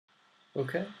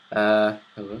Okay.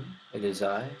 Hello. It is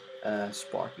I,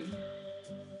 Sparky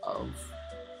of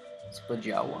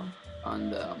Spajawa,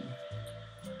 and I'm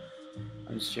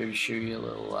just here to show you a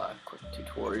little quick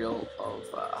tutorial of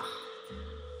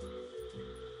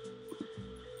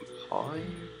how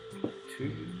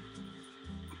to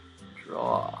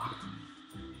draw.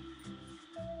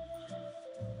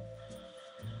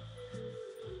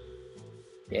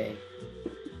 Yay.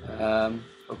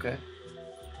 Okay.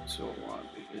 So what I want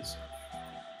to do is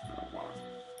I want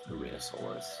to erase all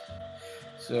this.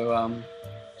 So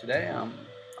today I'm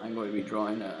going to be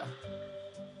drawing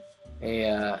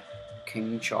a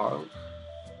King Charles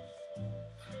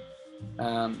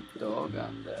dog,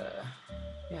 and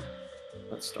yeah,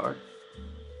 let's start.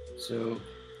 So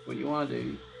what you want to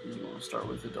do is you want to start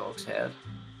with the dog's head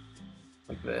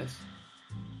like this,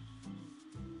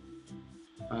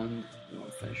 and you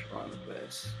want to finish around like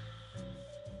this.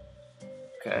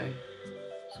 Okay,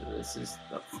 so this is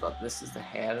the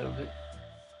head of it,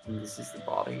 and this is the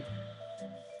body.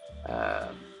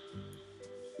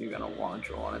 You're gonna want to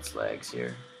draw on its legs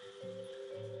here.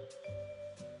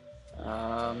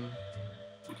 Yeah, and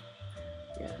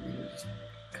then you just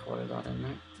color that in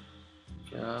there,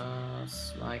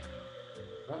 just like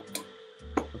that.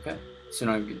 Okay, so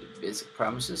now we get the basic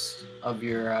premises of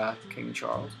your King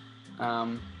Charles. Now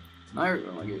what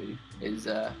we're gonna do is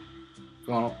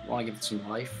you want to give it some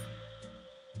life.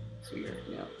 So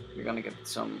you're gonna give it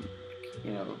some,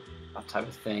 that type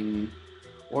of thing,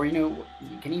 or you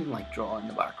can even like draw in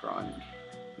the background,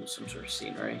 some sort of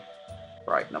scenery,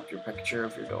 brighten up your picture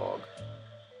of your dog.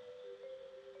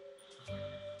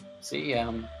 See,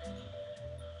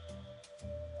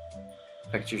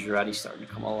 picture's already starting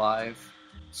to come alive.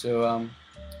 So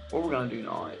what we're gonna do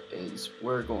now is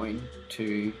we're going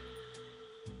to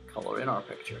color in our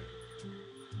picture.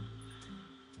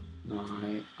 Now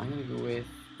I'm gonna go with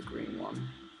the green one,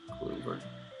 Clover,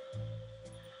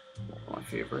 one of my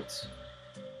favorites.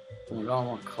 And we're gonna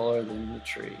want to color in the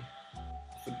tree.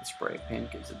 I think the spray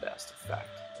paint gives the best effect.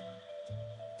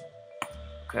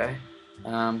 Okay.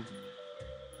 Now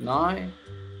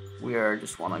we are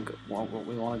just we want to go over, and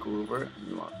we want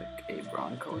to pick a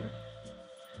brown color,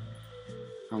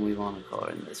 and we want to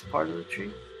color in this part of the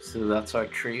tree. So that's our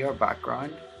tree, our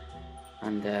background,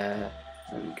 and then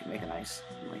we can make a nice,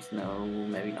 no,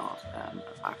 maybe not, a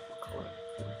aqua color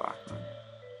for the background.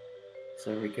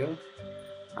 So there we go.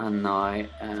 And now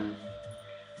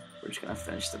we're just gonna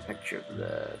finish the picture of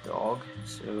the dog.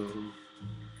 So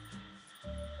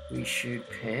we should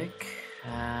pick,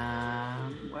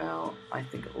 well, I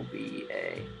think it will be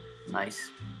a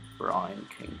nice brown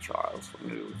King Charles. We're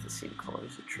gonna go with the same color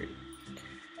as the tree.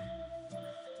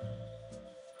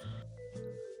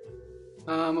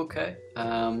 Okay.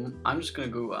 I'm just gonna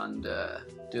go and do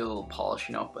a little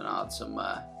polishing up and add some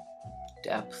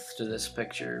depth to this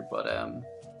picture, but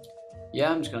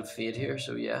yeah, I'm just gonna fade here,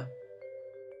 so yeah.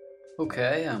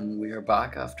 Okay, we are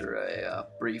back after a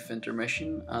brief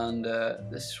intermission, and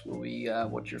this will be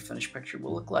what your finished picture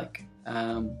will look like.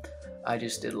 I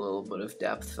just did a little bit of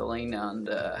depth filling and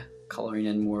colouring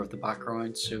in more of the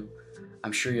background, so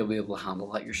I'm sure you'll be able to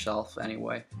handle that yourself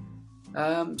anyway.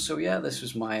 So yeah, this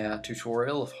was my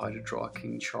tutorial of how to draw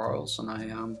King Charles, and I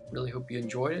really hope you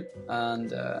enjoyed it,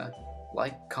 and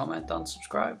like, comment, and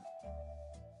subscribe.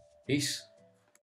 Peace.